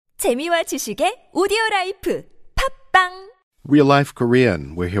재미와 지식의 오디오라이프 팝빵 Real Life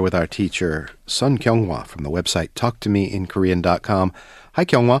Korean. We're here with our teacher, Sun Kyunghwa, from the website talktomeinkorean.com. Hi,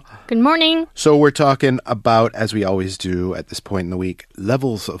 Kyunghwa. Good morning. So we're talking about, as we always do at this point in the week,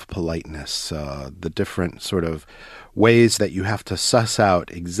 levels of politeness, the different sort of ways that you have to suss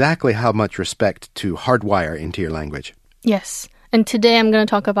out exactly how much respect to hardwire into your language. Yes. And today I'm going to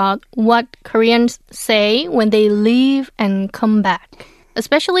talk about what Koreans say when they leave and come back.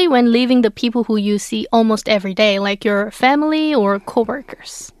 Especially when leaving the people who you see almost every day, like your family or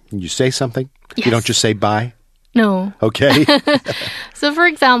coworkers. You say something? Yes. You don't just say bye? No. Okay. So for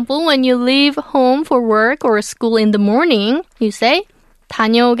example, when you leave home for work or school in the morning, you say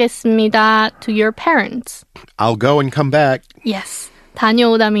다녀오겠습니다 to your parents. I'll go and come back. Yes.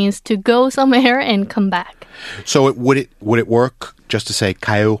 다녀오다 means to go somewhere and come back. So would it work just to say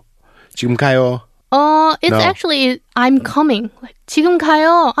가요? 지금 가요? It's actually I'm coming. Like 지금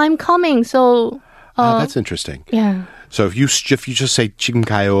가요. I'm coming. So that's interesting. yeah. So if you just say 지금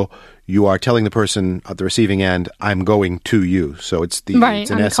가요, you are telling the person at the receiving end, I'm going to you. So it's in I'm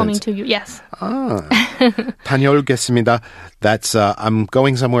essence. coming to you. Yes. 다녀오겠습니다. That's I'm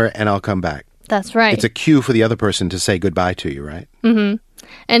going somewhere and I'll come back. That's right. It's a cue for the other person to say goodbye to you, right? Mm-hmm.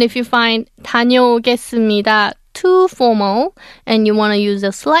 And if you find 다녀오겠습니다 too formal and you want to use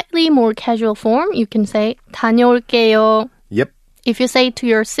a slightly more casual form, you can say 다녀올게요. Yep. If you say to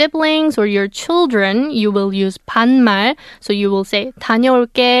your siblings or your children, you will use 반말. So you will say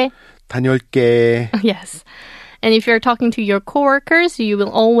다녀올게. 다녀올게. Yes. And if you're talking to your coworkers, you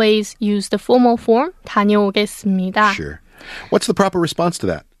will always use the formal form 다녀오겠습니다. Sure. What's the proper response to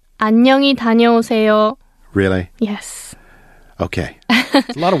that? 안녕히 다녀오세요. Really? Yes. Okay.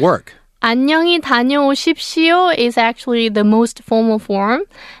 It's a lot of work. 안녕히 다녀오십시오 is actually the most formal form.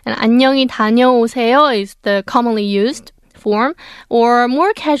 And 안녕히 다녀오세요 is the commonly used form. Or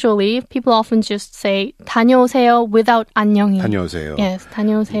more casually, people often just say 다녀오세요 without 안녕히. 다녀오세요. Yes,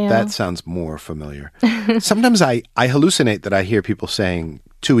 다녀오세요. That sounds more familiar. Sometimes I hallucinate that I hear people saying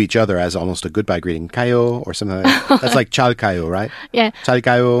to each other as almost a goodbye greeting, 가요, or something like that. That's like 잘 가요, right? Yeah. 잘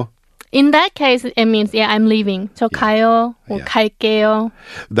가요. In that case, it means, I'm leaving. 저 가요 or 갈게요.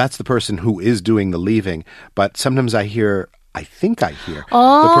 That's the person who is doing the leaving. But sometimes I think I hear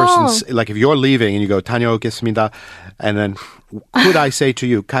the person's, like if you're leaving and you go, 다녀오겠습니다, and then could I say to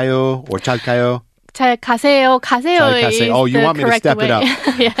you, 가요 or 잘 가요? 잘 가세요. 가세요 잘 is 가세요. Oh, you the want me to correct step way. it up?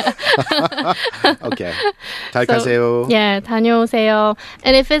 Yeah. Okay. 잘 가세요. Yeah, 다녀오세요.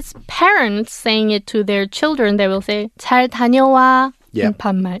 And if it's parents saying it to their children, they will say 잘 다녀와. Yeah.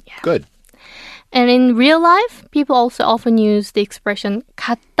 반말. Yeah. Good. And in real life, people also often use the expression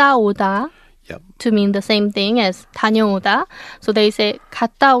갔다 오다 to mean the same thing as 다녀오다. So they say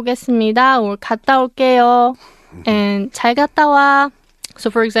갔다 오겠습니다 or 갔다 올게요. And 잘 갔다 와. So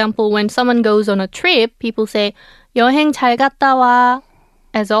for example, when someone goes on a trip, people say 여행 잘 갔다 와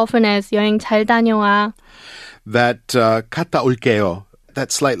as often as 여행 잘 다녀와. That 갔다 올게요.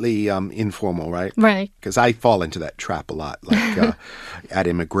 That's slightly informal, right? Right. Because I fall into that trap a lot. Like at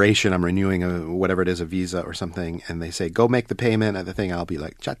immigration, I'm renewing whatever it is, a visa or something, and they say, go make the payment at the thing. I'll be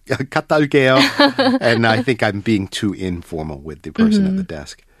like, 갔다 올게요. And I think I'm being too informal with the person at the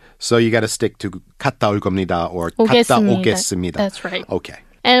desk. So you got to stick to 갔다 올 겁니다 or 갔다 오겠습니다. That's right. Okay.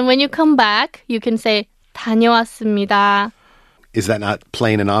 And when you come back, you can say 다녀왔습니다. Is that not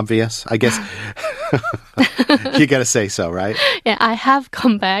plain and obvious? I guess you got to say so, right? Yeah, I have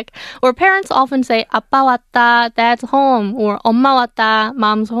come back. Or parents often say 아빠 왔다, dad's home. Or 엄마 왔다,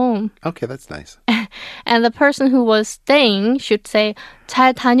 mom's home. Okay, that's nice. And the person who was staying should say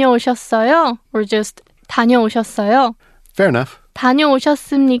잘 다녀오셨어요? Or just 다녀오셨어요? Fair enough.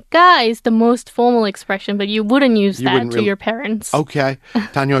 다녀오셨습니까 is the most formal expression, but you wouldn't use that to your parents. Okay.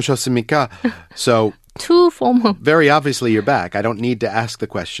 다녀오셨습니까? So Too formal. very obviously you're back. I don't need to ask the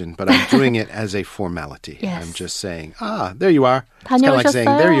question, but I'm doing it as a formality. Yes. I'm just saying, there you are. It's kind of like saying,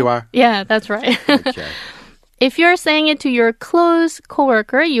 there you are. Yeah, that's right. Okay. If you're saying it to your close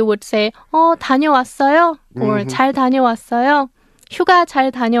coworker, you would say, 다녀왔어요? Or 잘 다녀왔어요? 휴가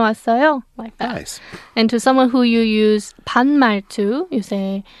잘 다녀왔어요? Like that. Nice. And to someone who you use 반말 to, you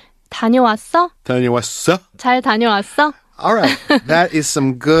say, 다녀왔어? 다녀왔어? 잘 다녀왔어? All right. That is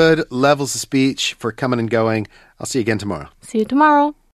some good levels of speech for coming and going. I'll see you again tomorrow. See you tomorrow.